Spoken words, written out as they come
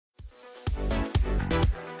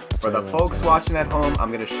For the folks watching at home,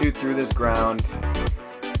 I'm gonna shoot through this ground.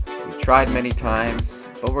 We've tried many times,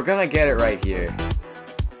 but we're gonna get it right here.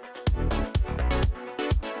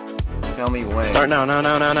 Tell me when. Start now, no.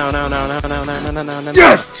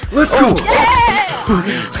 Yes! Let's go!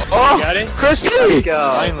 Oh, got it? Crispy! Let's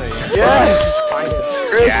go. Finally. Yes!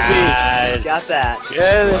 Crispy! Yes. Got that.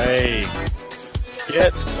 Yes! Wait.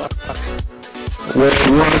 Get Where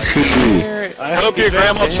was he? I hope your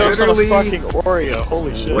grandma chokes on a fucking Oreo.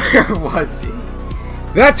 Holy shit. Where was he?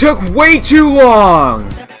 That took way too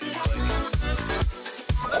long!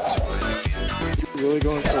 You really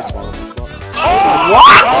going for a bomb?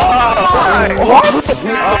 What? Oh, What?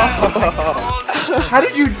 How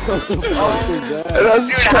did you... That's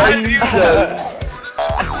Chinese.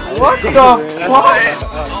 What the fuck? Oh my!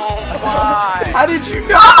 How did you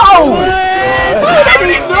know? How did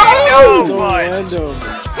he know? Random.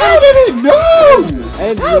 How did he know?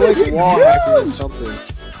 And How you're did like he wall know? hacking or something.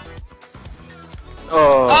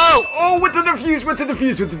 Oh! Oh, with the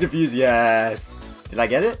diffuse, yes. Did I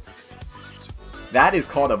get it? That is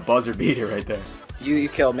called a buzzer beater right there. You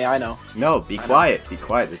killed me, I know. No, be quiet. Be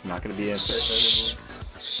quiet. There's not gonna be a... It's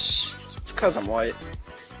cause I'm white.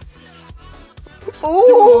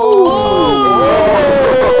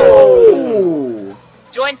 Ooh!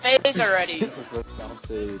 Join phase already. What?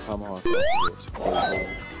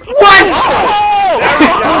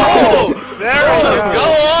 There we go. Go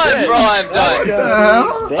on, bro. I'm done. What the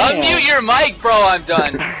hell? Unmute your mic, bro. I'm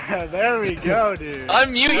done. There we go, dude.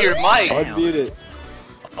 Unmute your mic. Unmute it.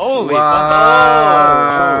 Holy Wow.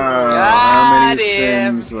 How many Got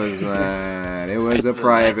him. spins was that? It was a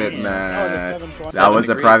private match. That That was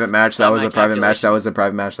a degrees. private match. That By was my a private match. That calculations. was a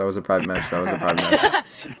private match. That was a private match. That was a private match.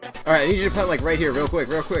 Alright, I need you to plant like right here, real quick.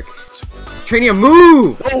 Training,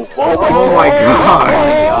 move! Oh my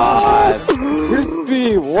god!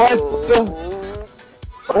 Crispy, what the?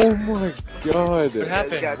 Oh my god. What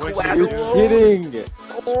happened? You're kidding.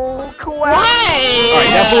 Oh, Alright,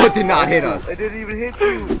 that bullet did not hit us. It didn't even hit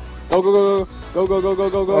you. Go.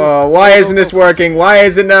 Oh, why isn't this working? Why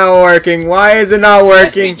is it not working? Why is it not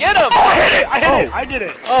working? Get him. I did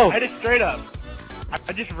it! Oh. I did it straight up!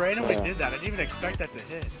 I just randomly did that, I didn't even expect that to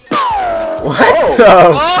hit. What the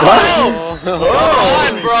Oh! Come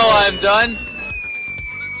on, bro. I'm done.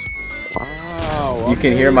 Wow. You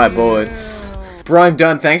can hear my bullets. Bro, I'm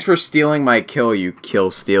done. Thanks for stealing my kill, you kill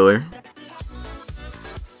stealer.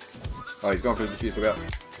 Oh, he's going for the defuse. Look out.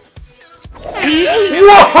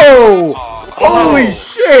 Whoa! Holy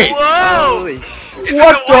shit! Whoa! Holy sh!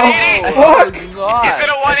 What the fuck? Is it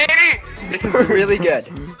a 180? This is really good.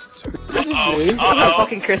 How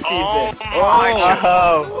fucking crispy is this? Oh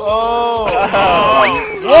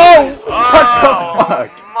Whoa! What the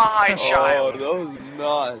fuck? my child. that was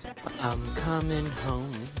nuts. I'm coming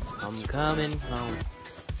home.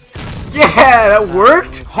 Yeah, that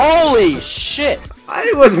worked? Holy shit!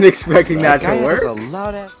 I wasn't expecting that to Guy has work. a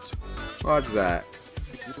loud ass. Watch that.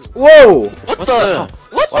 Whoa! What the?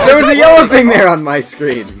 What? There was a yellow thing there on my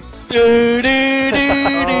screen.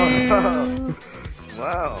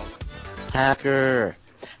 Wow. Hacker.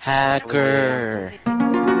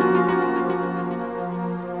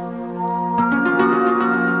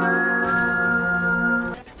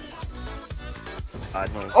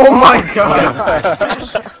 Oh my god!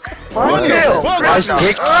 Nice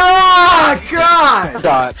dick. Ah, god!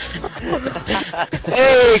 Dot.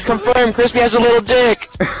 Hey, confirm. Crispy has a little dick.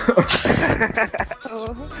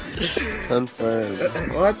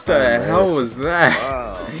 Confirmed. What the hell was that?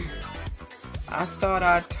 Wow. I thought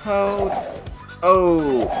I told.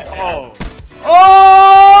 Oh. Oh!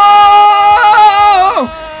 Oh!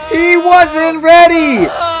 He wasn't ready!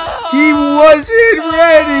 He wasn't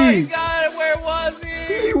ready! God, where was he?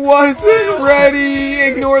 He wasn't ready!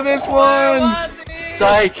 Ignore this one!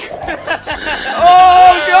 Psych.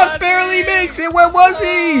 Oh, just barely makes it! Where was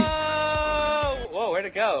he? Whoa, where'd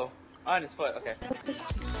it go? On his foot, okay.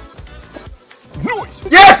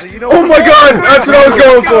 Yes! Oh my god! That's what I was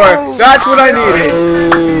going for! That's what I needed!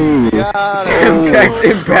 Semtex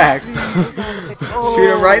impact!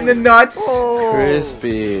 Shoot him right in the nuts!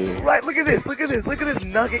 Crispy. Right, look at this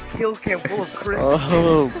nugget kill cam full of crispy.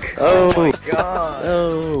 Oh my god.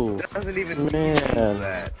 Oh. That doesn't even Man. do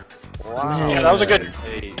that. Wow. Man. that was a good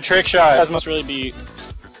trick shot. That must really be...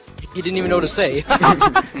 He didn't even know what to say.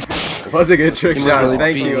 Was a good trick He shot. really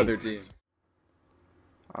Thank beat you, me. other team.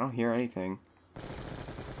 I don't hear anything.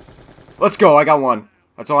 Let's go. I got one.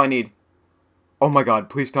 That's all I need. Oh my god.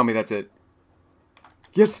 Please tell me that's it.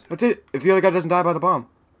 Yes, that's it. If the other guy doesn't die by the bomb.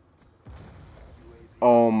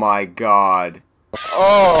 Oh my god.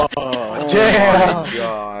 Oh, Oh my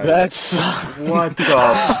god. that's. What the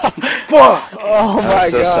fuck? Oh my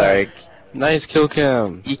I'm so god. sorry. Nice kill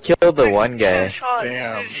cam. He killed the one guy.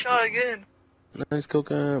 Damn. Shot again. Nice kill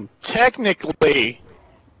cam. Technically.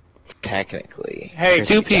 Technically. Hey,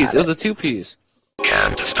 Crispy 2 piece. got It was a 2 piece.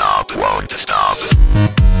 Can't stop, won't stop.